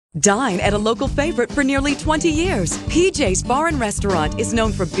Dine at a local favorite for nearly 20 years. PJs Bar and Restaurant is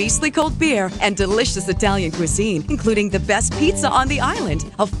known for beastly cold beer and delicious Italian cuisine, including the best pizza on the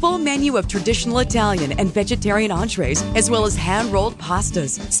island, a full menu of traditional Italian and vegetarian entrees, as well as hand-rolled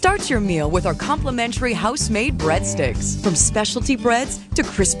pastas. Start your meal with our complimentary house-made breadsticks. From specialty breads to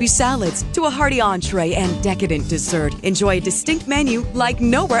crispy salads to a hearty entree and decadent dessert, enjoy a distinct menu like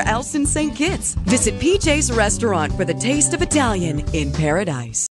nowhere else in St. Kitts. Visit PJ's Restaurant for the taste of Italian in paradise.